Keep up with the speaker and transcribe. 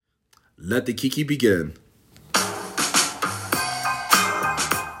Let the Kiki begin.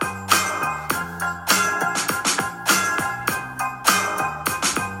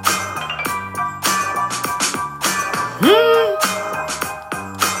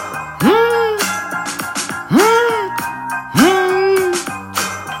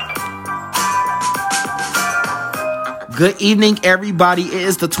 Good evening, everybody. It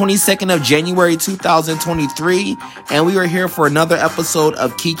is the 22nd of January, 2023, and we are here for another episode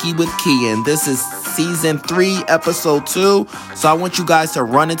of Kiki with Kian. This is season 3, episode 2. So I want you guys to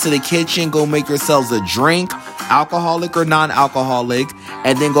run into the kitchen, go make yourselves a drink, alcoholic or non-alcoholic,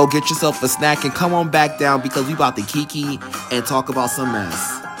 and then go get yourself a snack and come on back down because we about to Kiki and talk about some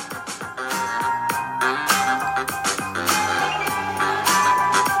mess.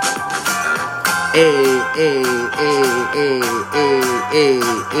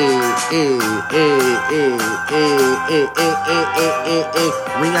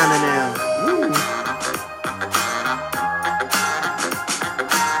 Rihanna now. Woo.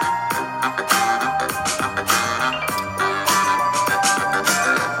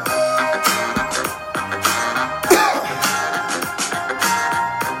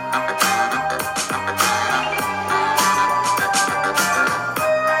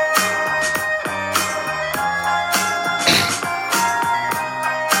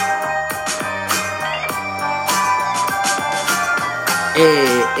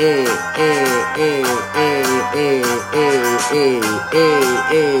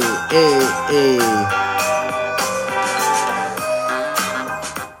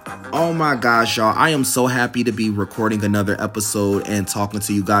 Oh my gosh, y'all. I am so happy to be recording another episode and talking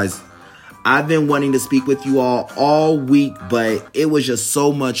to you guys. I've been wanting to speak with you all week, but it was just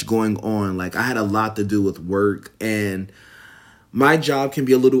so much going on. Like, I had a lot to do with work, and my job can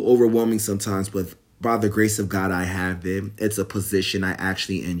be a little overwhelming sometimes, but by the grace of God, I have it. It's a position I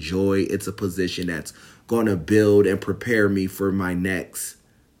actually enjoy. It's a position that's going to build and prepare me for my next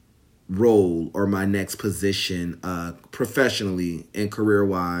role or my next position professionally and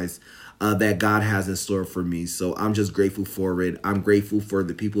career-wise that God has in store for me. So I'm just grateful for it. I'm grateful for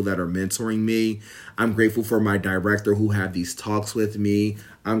the people that are mentoring me. I'm grateful for my director who have these talks with me.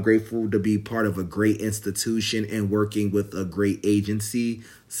 I'm grateful to be part of a great institution and working with a great agency.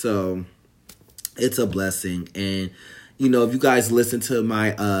 So it's a blessing. And, you know, if you guys listened to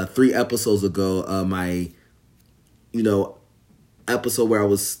my 3 episodes ago, my, episode where I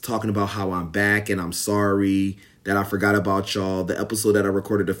was talking about how I'm back and I'm sorry that I forgot about y'all, the episode that I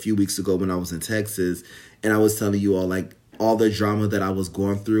recorded a few weeks ago when I was in Texas, and I was telling you all, like, all the drama that I was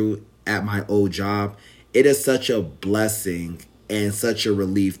going through at my old job, it is such a blessing and such a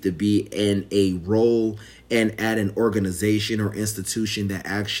relief to be in a role and at an organization or institution that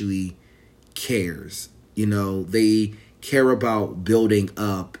actually cares. They care about building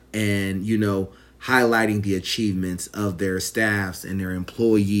up and, highlighting the achievements of their staffs and their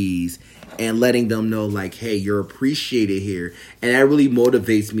employees and letting them know, like, hey, you're appreciated here. And that really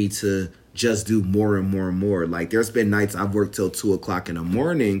motivates me to just do more and more and more. Like, there's been nights I've worked till 2 o'clock in the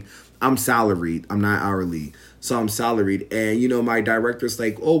morning. I'm salaried. I'm not hourly. So I'm salaried. And, my director's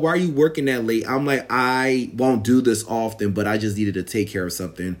like, oh, why are you working that late? I'm like, I won't do this often, but I just needed to take care of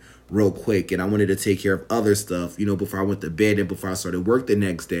something real quick. And I wanted to take care of other stuff, before I went to bed and before I started work the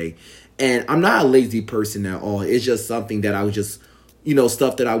next day. And I'm not a lazy person at all. It's just something that I was just,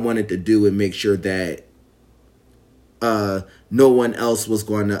 stuff that I wanted to do and make sure that no one else was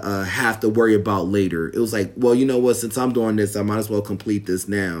going to have to worry about later. It was like, well, you know what? Since I'm doing this, I might as well complete this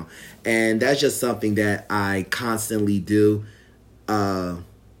now. And that's just something that I constantly do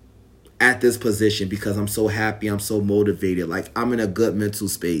at this position because I'm so happy. I'm so motivated. Like, I'm in a good mental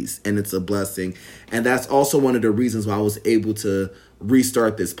space and it's a blessing. And that's also one of the reasons why I was able to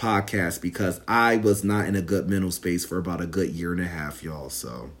restart this podcast, because I was not in a good mental space for about a good year and a half, y'all.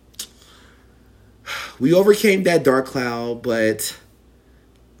 So we overcame that dark cloud, but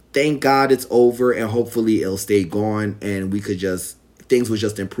thank God it's over and hopefully it'll stay gone and things will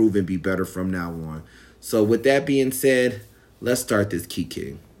just improve and be better from now on. So with that being said, let's start this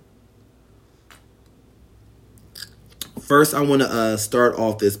Kiki. First, I want to start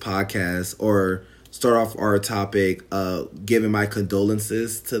off this podcast or start off our topic giving my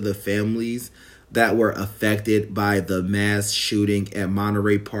condolences to the families that were affected by the mass shooting at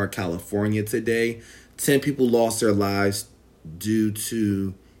Monterey Park, California today. 10 people lost their lives due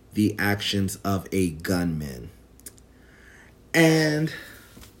to the actions of a gunman. And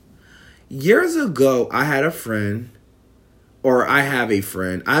years ago, I have a friend.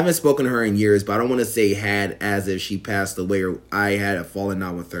 I haven't spoken to her in years, but I don't want to say had as if she passed away or I had a falling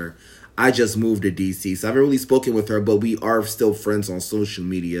out with her. I just moved to DC. So I haven't really spoken with her, but we are still friends on social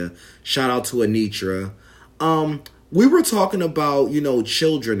media. Shout out to Anitra. We were talking about,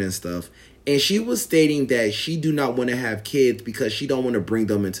 children and stuff. And she was stating that she do not want to have kids because she don't want to bring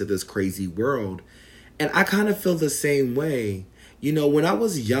them into this crazy world. And I kind of feel the same way. When I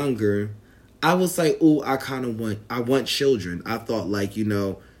was younger, I was like, oh, I want children. I thought like,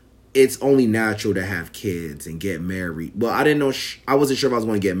 it's only natural to have kids and get married. Well, I didn't know, I wasn't sure if I was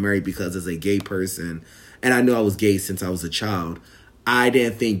going to get married because as a gay person, and I knew I was gay since I was a child, I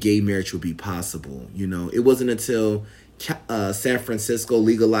didn't think gay marriage would be possible. It wasn't until San Francisco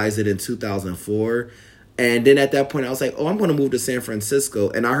legalized it in 2004. And then at that point, I was like, oh, I'm going to move to San Francisco.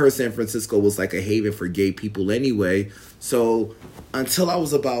 And I heard San Francisco was like a haven for gay people anyway. So until I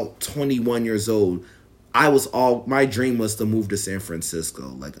was about 21 years old, my dream was to move to San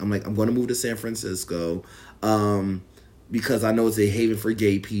Francisco. I'm going to move to San Francisco because I know it's a haven for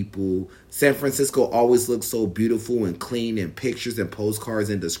gay people. San Francisco always looks so beautiful and clean in pictures and postcards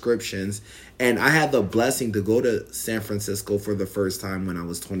and descriptions. And I had the blessing to go to San Francisco for the first time when I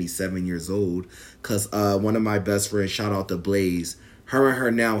was 27 years old because one of my best friends, shout out to Blaze, her and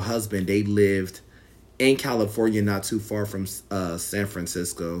her now husband, they lived in California, not too far from San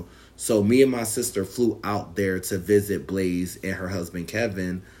Francisco. So me and my sister flew out there to visit Blaze and her husband,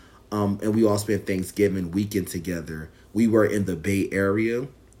 Kevin. And we all spent Thanksgiving weekend together. We were in the Bay Area.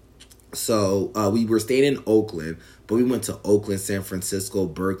 So we were staying in Oakland, but we went to Oakland, San Francisco,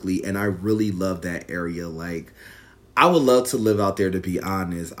 Berkeley, and I really love that area. Like, I would love to live out there, to be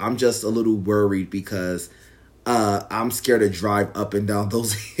honest. I'm just a little worried because I'm scared to drive up and down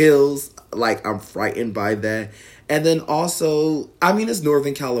those hills. Like, I'm frightened by that. And then also, it's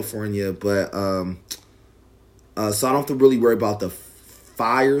Northern California, but so I don't have to really worry about the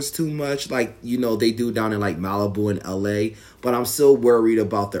fires too much like, they do down in like Malibu and LA. But I'm still worried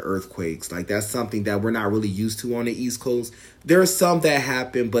about the earthquakes. Like, that's something that we're not really used to on the East Coast. There are some that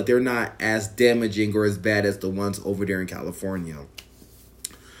happen, but they're not as damaging or as bad as the ones over there in California.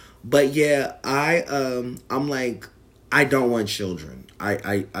 But yeah, I'm like, I don't want children.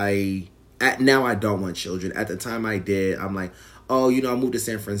 Now I don't want children. At the time I did, I'm like, oh, I moved to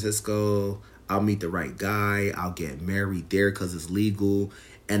San Francisco. I'll meet the right guy. I'll get married there because it's legal.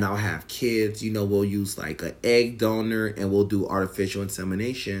 And I'll have kids. We'll use like an egg donor and we'll do artificial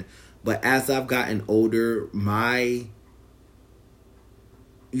insemination. But as I've gotten older, my,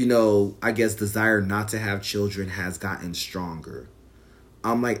 I guess desire not to have children has gotten stronger.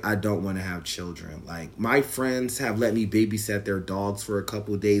 I'm like, I don't want to have children. Like, my friends have let me babysit their dogs for a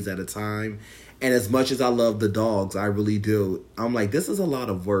couple days at a time. And as much as I love the dogs, I really do. I'm like, this is a lot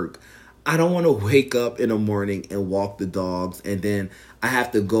of work. I don't want to wake up in the morning and walk the dogs. And then I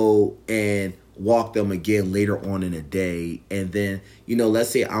have to go and walk them again later on in the day. And then, let's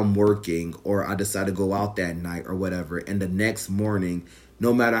say I'm working or I decide to go out that night or whatever. And the next morning,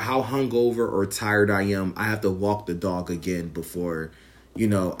 no matter how hungover or tired I am, I have to walk the dog again before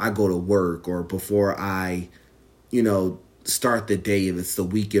I go to work or before I, start the day if it's the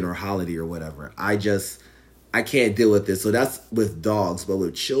weekend or holiday or whatever. I can't deal with this. So that's with dogs. But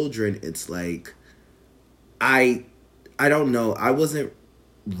with children, it's like, I don't know. I wasn't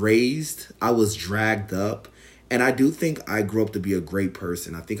raised. I was dragged up. And I do think I grew up to be a great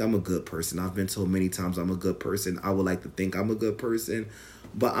person. I think I'm a good person. I've been told many times I'm a good person. I would like to think I'm a good person.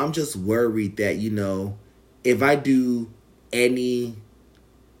 But I'm just worried that, if I do any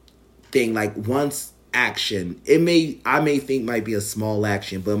thing like once action, I may think might be a small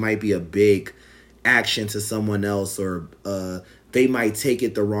action, but it might be a big action to someone else, or they might take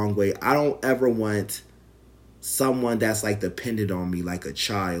it the wrong way. I don't ever want someone that's like dependent on me like a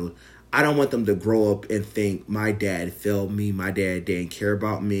child. I don't want them to grow up and think my dad failed me, my dad didn't care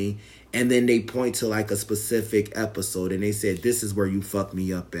about me, and then they point to like a specific episode and they said, this is where you fucked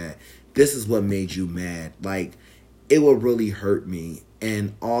me up at, this is what made you mad. Like, it would really hurt me.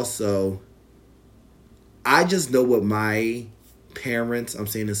 And also, I just know what my parents, I'm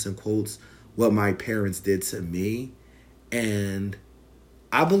saying this in quotes, what my parents did to me. And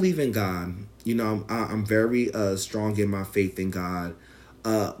I believe in God. I'm very strong in my faith in God.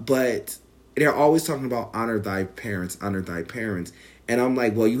 But they're always talking about honor thy parents, honor thy parents. And I'm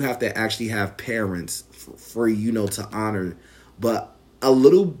like, well, you have to actually have parents for to honor. But a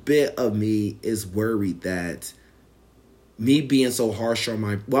little bit of me is worried that me being so harsh on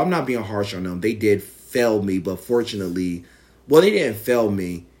I'm not being harsh on them. They did fail me, but fortunately, they didn't fail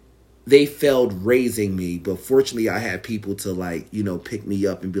me. They failed raising me, but fortunately I had people to pick me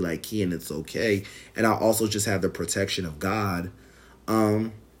up and be like, Kian, it's okay. And I also just have the protection of God.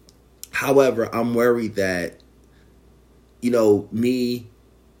 However, I'm worried that, me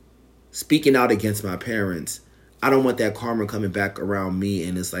speaking out against my parents, I don't want that karma coming back around me.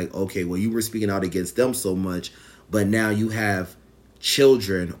 And it's like, okay, well, you were speaking out against them so much, but now you have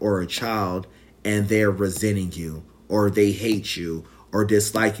children or a child and they're resenting you or they hate you or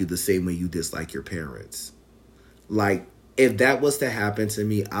dislike you the same way you dislike your parents. Like, if that was to happen to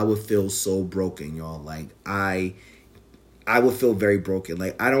me, I would feel so broken, y'all. Like, I would feel very broken.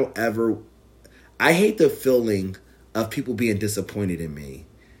 Like, I hate the feeling of people being disappointed in me.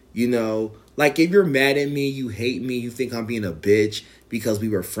 You know, like if you're mad at me, you hate me, you think I'm being a bitch because we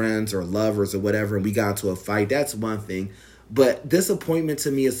were friends or lovers or whatever and we got into a fight, that's one thing. But disappointment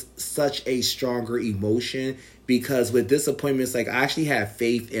to me is such a stronger emotion because with disappointment, it's like I actually have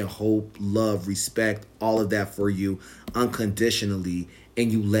faith and hope, love, respect, all of that for you unconditionally,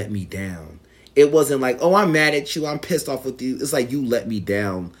 and you let me down. It wasn't like, oh, I'm mad at you, I'm pissed off with you. It's like you let me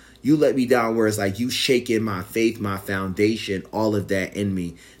down. You let me down where it's like you shaking my faith, my foundation, all of that in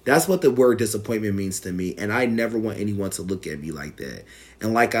me. That's what the word disappointment means to me. And I never want anyone to look at me like that.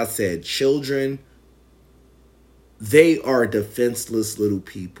 And like I said, children, they are defenseless little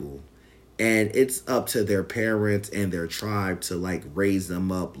people. And it's up to their parents and their tribe to like raise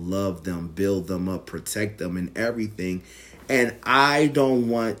them up, love them, build them up, protect them and everything. And I don't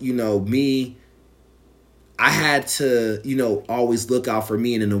want, me, I had to, always look out for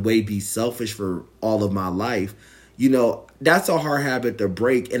me and in a way be selfish for all of my life. That's a hard habit to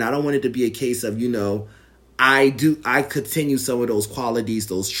break. And I don't want it to be a case of, I continue some of those qualities,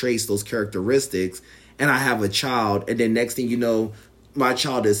 those traits, those characteristics, and I have a child. And then next thing you know, my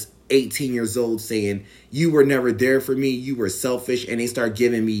child is 18 years old saying, you were never there for me, you were selfish. And they start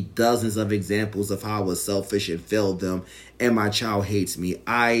giving me dozens of examples of how I was selfish and failed them. And my child hates me.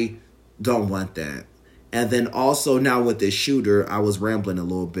 I don't want that. And then also now with this shooter, I was rambling a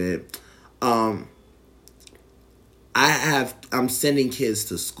little bit. I'm sending kids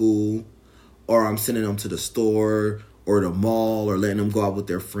to school, or I'm sending them to the store or the mall or letting them go out with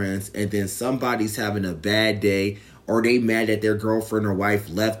their friends. And then somebody's having a bad day or they mad that their girlfriend or wife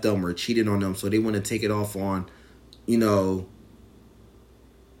left them or cheated on them. So they want to take it off on,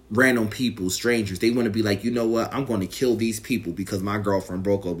 random people, strangers. They want to be like, you know what? I'm going to kill these people because my girlfriend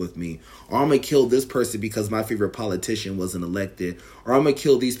broke up with me. Or I'm going to kill this person because my favorite politician wasn't elected. Or I'm going to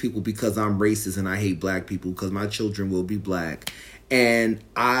kill these people because I'm racist and I hate black people because my children will be black. And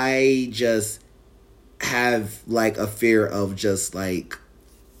I just have like a fear of just like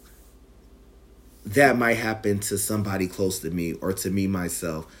that might happen to somebody close to me or to me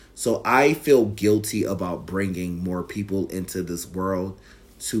myself. So I feel guilty about bringing more people into this world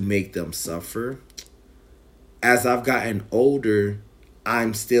to make them suffer. As I've gotten older,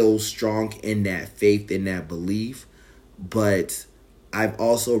 I'm still strong in that faith and that belief. But I've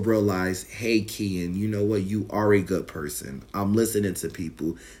also realized, hey, Kian, you know what? You are a good person. I'm listening to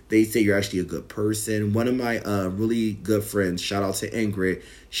people. They say you're actually a good person. One of my really good friends, shout out to Ingrid,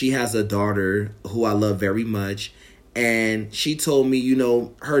 she has a daughter who I love very much. And she told me,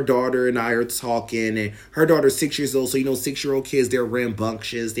 her daughter and I are talking, and her daughter's 6 years old. So, 6-year-old kids, they're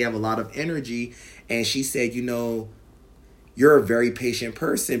rambunctious. They have a lot of energy. And she said, you're a very patient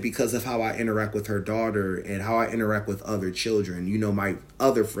person because of how I interact with her daughter and how I interact with other children, my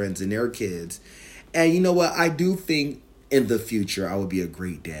other friends and their kids. And you know what? I do think in the future I would be a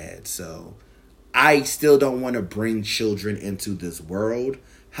great dad. So I still don't want to bring children into this world.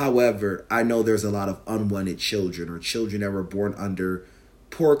 However, I know there's a lot of unwanted children or children that were born under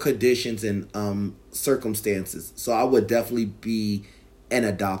poor conditions and circumstances. So I would definitely be an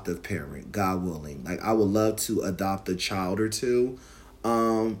adoptive parent, God willing. Like, I would love to adopt a child or two.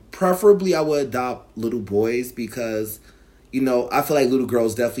 Preferably, I would adopt little boys because, I feel like little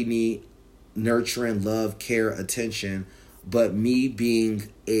girls definitely need nurturing, love, care, attention. But me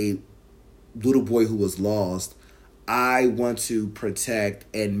being a little boy who was lost, I want to protect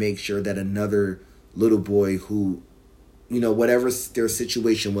and make sure that another little boy who, whatever their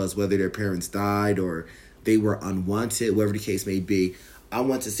situation was, whether their parents died or they were unwanted, whatever the case may be, I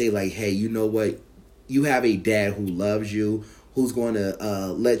want to say like, hey, you know what? You have a dad who loves you, who's going to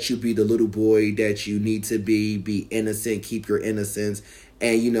let you be the little boy that you need to be innocent, keep your innocence.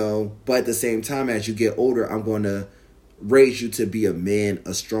 And, but at the same time, as you get older, I'm going to raise you to be a man,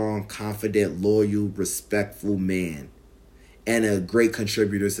 a strong, confident, loyal, respectful man, and a great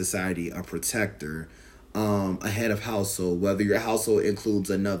contributor to society, a protector, a head of household, whether your household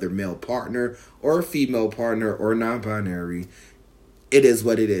includes another male partner or a female partner or non-binary. It is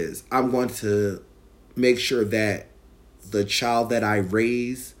what it is. I'm going to make sure that the child that I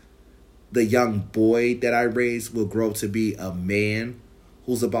raise, the young boy that I raise, will grow to be a man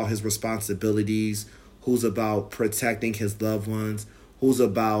who's about his responsibilities, who's about protecting his loved ones, who's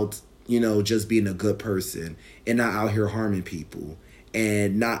about, just being a good person and not out here harming people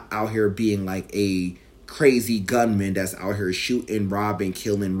and not out here being like a crazy gunman that's out here shooting, robbing,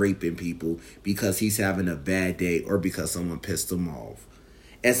 killing, raping people because he's having a bad day or because someone pissed him off.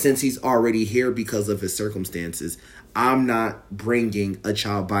 And since he's already here because of his circumstances, I'm not bringing a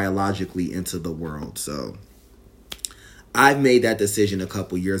child biologically into the world. So I've made that decision a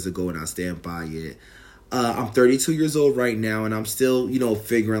couple years ago and I stand by it. I'm 32 years old right now and I'm still,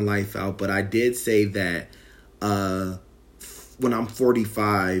 figuring life out. But I did say that when I'm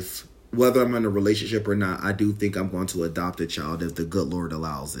 45, whether I'm in a relationship or not, I do think I'm going to adopt a child if the good Lord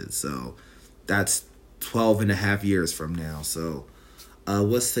allows it. So that's 12 and a half years from now. So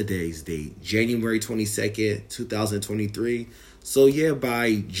what's today's date? January 22nd, 2023. So yeah,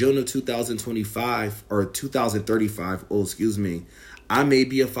 by June of 2025 or 2035, I may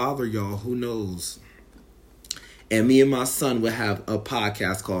be a father, y'all. Who knows? And me and my son will have a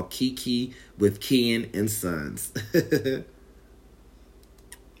podcast called Kiki with Kian and Sons.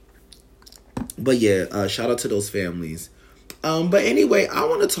 But yeah, shout out to those families. But anyway, I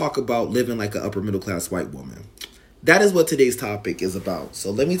want to talk about living like an upper middle class white woman. That is what today's topic is about.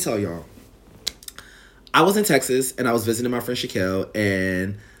 So let me tell y'all. I was in Texas and I was visiting my friend Shaquille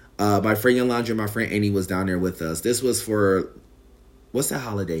and my friend Yolanda and my friend Annie was down there with us. This was for, what's that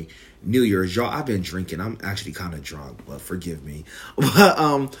holiday? New Year's. Y'all, I've been drinking. I'm actually kind of drunk, but forgive me.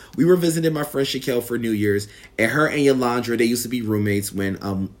 But we were visiting my friend Shaquille for New Year's, and her and Yolanda, they used to be roommates when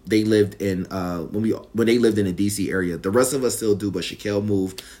they lived in when they lived in the DC area. The rest of us still do, but Shaquille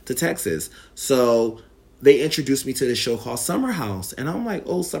moved to Texas. So they introduced me to this show called Summer House. And I'm like,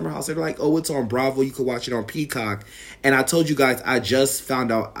 oh, Summer House. They're like, oh, it's on Bravo. You can watch it on Peacock. And I told you guys, I just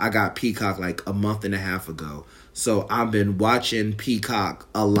found out I got Peacock like a month and a half ago. So I've been watching Peacock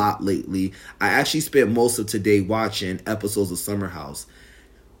a lot lately. I actually spent most of today watching episodes of Summer House.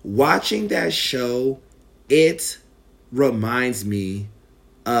 Watching that show, it reminds me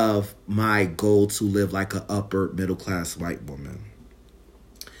of my goal to live like an upper middle class white woman.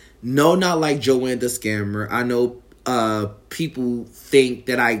 No, not like Joanne the Scammer. I know people think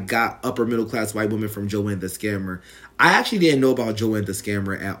that I got upper middle class white woman from Joanne the Scammer. I actually didn't know about Joanne the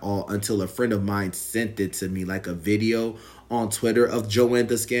Scammer at all until a friend of mine sent it to me, like a video on Twitter of Joanne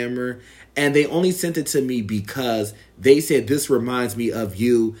the Scammer. And they only sent it to me because they said, this reminds me of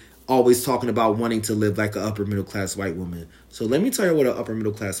you always talking about wanting to live like an upper middle class white woman. So let me tell you what an upper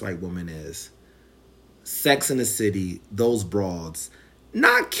middle class white woman is. Sex in the City, those broads.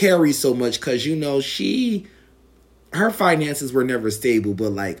 Not Carrie so much because, her finances were never stable,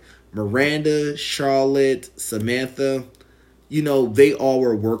 but like Miranda, Charlotte, Samantha, they all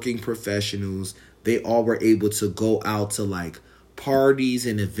were working professionals. They all were able to go out to like parties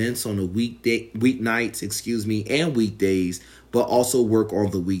and events on the weeknights, and weekdays, but also work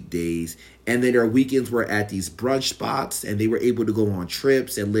on the weekdays. And then their weekends were at these brunch spots and they were able to go on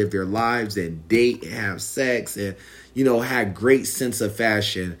trips and live their lives and date and have sex and, had great sense of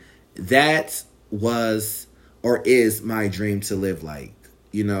fashion. That was or is my dream to live like.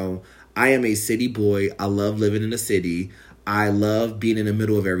 I am a city boy. I love living in the city. I love being in the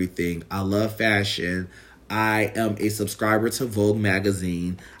middle of everything. I love fashion. I am a subscriber to Vogue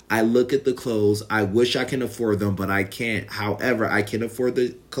magazine. I look at the clothes. I wish I can afford them, but I can't. However, I can afford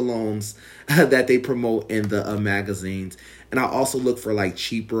the colognes that they promote in the magazines. And I also look for like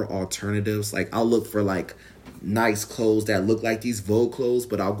cheaper alternatives. Like I'll look for like nice clothes that look like these Vogue clothes,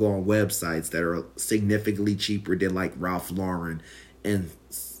 but I'll go on websites that are significantly cheaper than like Ralph Lauren and,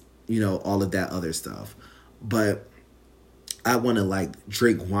 all of that other stuff. But I want to like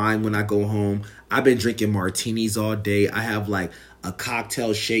drink wine when I go home. I've been drinking martinis all day. I have like a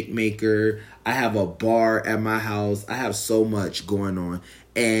cocktail shake maker. I have a bar at my house. I have so much going on.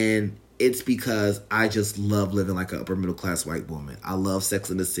 And it's because I just love living like an upper middle class white woman. I love Sex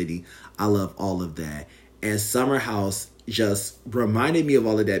in the City. I love all of that. And Summer House just reminded me of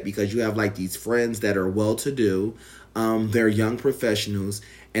all of that because you have like these friends that are well-to-do. They're young professionals.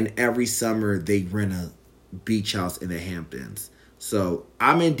 And every summer they rent a beach house in the Hamptons. So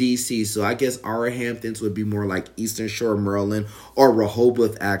I'm in DC, so I guess our Hamptons would be more like Eastern Shore, Maryland, or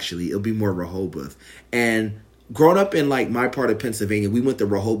Rehoboth, actually. It'll be more Rehoboth. And growing up in like my part of Pennsylvania, we went to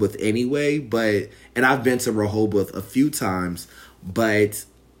Rehoboth anyway, and I've been to Rehoboth a few times, but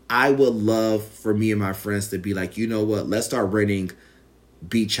I would love for me and my friends to be like, you know what, let's start renting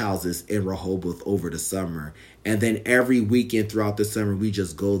beach houses in Rehoboth over the summer. And then every weekend throughout the summer, we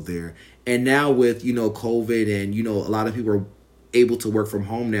just go there. And now with, COVID and, a lot of people are able to work from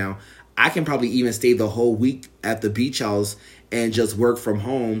home now, I can probably even stay the whole week at the beach house and just work from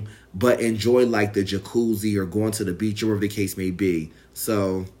home, but enjoy like the jacuzzi or going to the beach or whatever the case may be.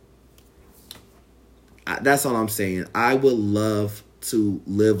 So That's all I'm saying. I would love to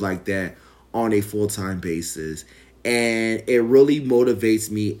live like that on a full-time basis. And it really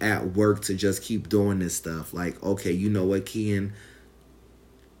motivates me at work to just keep doing this stuff. Like, okay, you know what, Kian?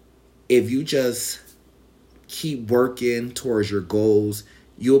 If you just keep working towards your goals,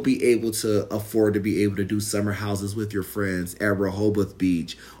 you'll be able to afford to be able to do summer houses with your friends at Rehoboth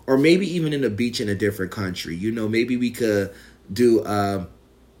Beach, or maybe even in a beach in a different country. You know, maybe we could do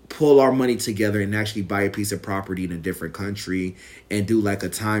pull our money together and actually buy a piece of property in a different country and do like a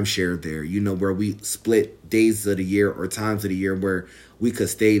timeshare there, you know, where we split days of the year or times of the year where we could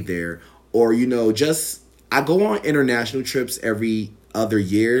stay there. Or, you know, just I go on international trips every other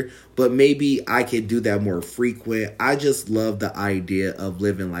year, but maybe I could do that more frequent. I just love the idea of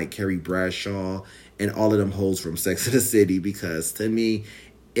living like Carrie Bradshaw and all of them hoes from Sex and the City, because to me,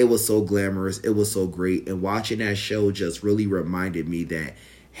 it was so glamorous. It was so great. And watching that show just really reminded me that,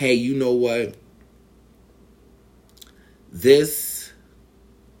 hey, you know what? This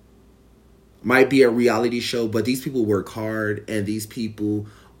might be a reality show, but these people work hard, and these people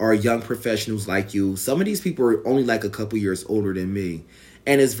are young professionals like you. Some of these people are only like a couple years older than me.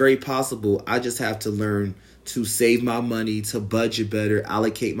 And it's very possible I just have to learn to save my money, to budget better,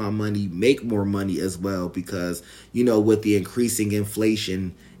 allocate my money, make more money as well, because, you know, with the increasing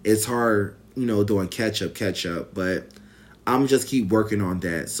inflation, it's hard, you know, doing catch up, but I'm just keep working on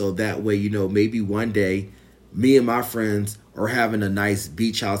that. So that way, you know, maybe one day me and my friends are having a nice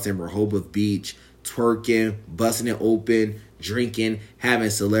beach house in Rehoboth Beach, twerking, busting it open, drinking, having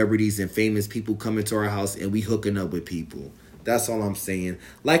celebrities and famous people coming to our house, and we hooking up with people. That's all I'm saying.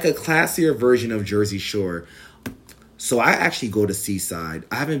 Like a classier version of Jersey Shore. So I actually go to Seaside.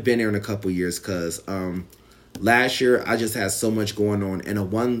 I haven't been there in a couple years because last year I just had so much going on. And a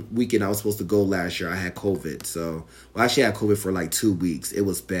one weekend I was supposed to go last year, I had COVID. So, well, actually I had COVID for like 2 weeks. It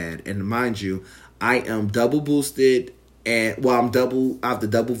was bad. And mind you, I am double boosted, and well, I'm double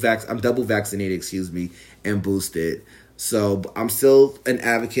vaccinated, and boosted. So I'm still an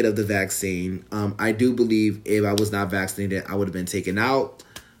advocate of the vaccine. I do believe if I was not vaccinated, I would have been taken out.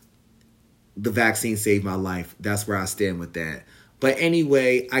 The vaccine saved my life. That's where I stand with that. But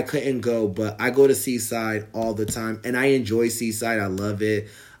anyway, I couldn't go, but I go to Seaside all the time, and I enjoy Seaside. I love it.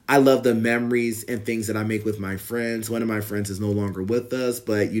 I love the memories and things that I make with my friends. One of my friends is no longer with us,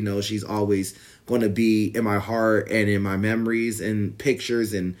 but, you know, she's always going to be in my heart and in my memories and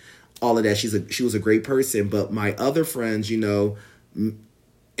pictures and all of that. She was a great person. But my other friends, you know,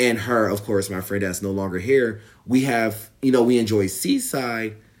 and her, of course, my friend that's no longer here, we have, you know, we enjoy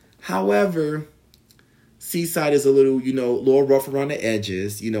Seaside. However, Seaside is a little rough around the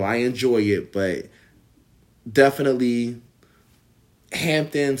edges. You know, I enjoy it, but definitely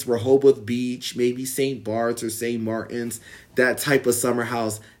Hamptons, Rehoboth Beach, maybe St. Bart's or St. Martin's, that type of summer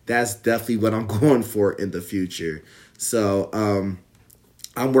house, that's definitely what I'm going for in the future. So,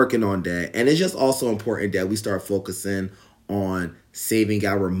 I'm working on that. And it's just also important that we start focusing on saving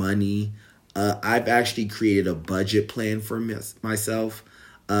our money. I've actually created a budget plan for myself.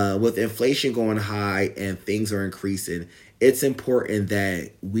 With inflation going high and things are increasing, it's important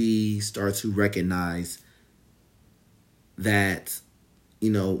that we start to recognize that,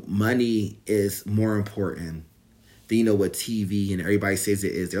 you know, money is more important than, you know, what TV and everybody says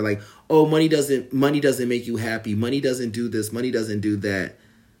it is. They're like, oh, money doesn't make you happy. Money doesn't do this. Money doesn't do that.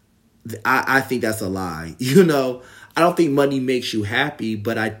 I think that's a lie. You know, I don't think money makes you happy,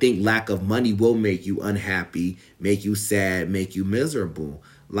 but I think lack of money will make you unhappy, make you sad, make you miserable.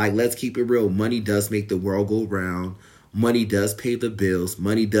 Like, let's keep it real. Money does make the world go round. Money does pay the bills.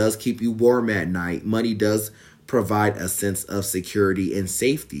 Money does keep you warm at night. Money does provide a sense of security and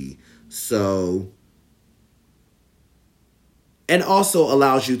safety. So, and also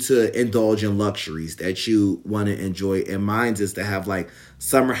allows you to indulge in luxuries that you want to enjoy. And mine is to have like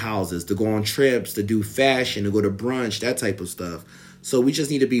summer houses, to go on trips, to do fashion, to go to brunch, that type of stuff. So we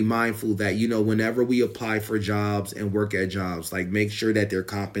just need to be mindful that, you know, whenever we apply for jobs and work at jobs, like make sure that they're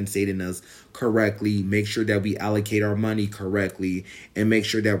compensating us correctly, make sure that we allocate our money correctly, and make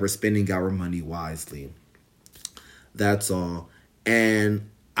sure that we're spending our money wisely. That's all. And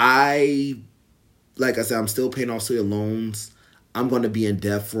like I said, I'm still paying off student loans. I'm going to be in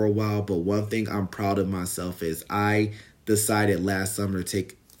debt for a while, but one thing I'm proud of myself is I decided last summer to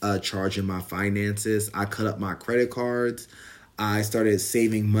take charge of my finances. I cut up my credit cards. I started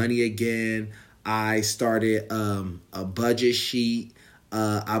saving money again. I started a budget sheet.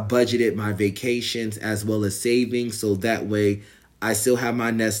 I budgeted my vacations as well as savings, so that way I still have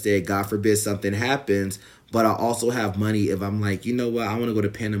my nest egg. God forbid something happens. But I also have money if I'm like, you know what, I want to go to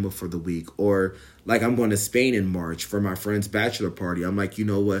Panama for the week. Or like I'm going to Spain in March for my friend's bachelor party. I'm like, you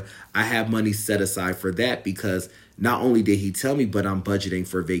know what, I have money set aside for that because not only did he tell me, but I'm budgeting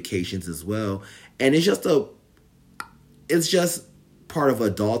for vacations as well. And it's just part of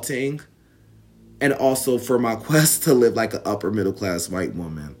adulting and also for my quest to live like an upper middle class white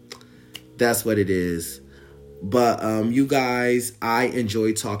woman. That's what it is. But you guys, I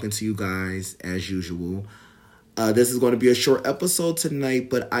enjoyed talking to you guys as usual. This is going to be a short episode tonight,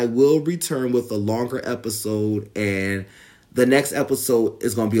 but I will return with a longer episode. And the next episode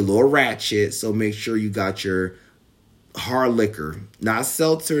is going to be a little ratchet. So make sure you got your hard liquor. Not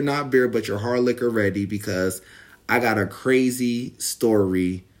seltzer, not beer, but your hard liquor ready. Because I got a crazy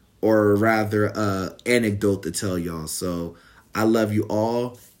story, or rather anecdote to tell y'all. So I love you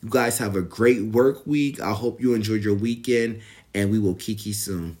all. You guys have a great work week. I hope you enjoyed your weekend. And we will kiki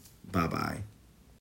soon. Bye-bye.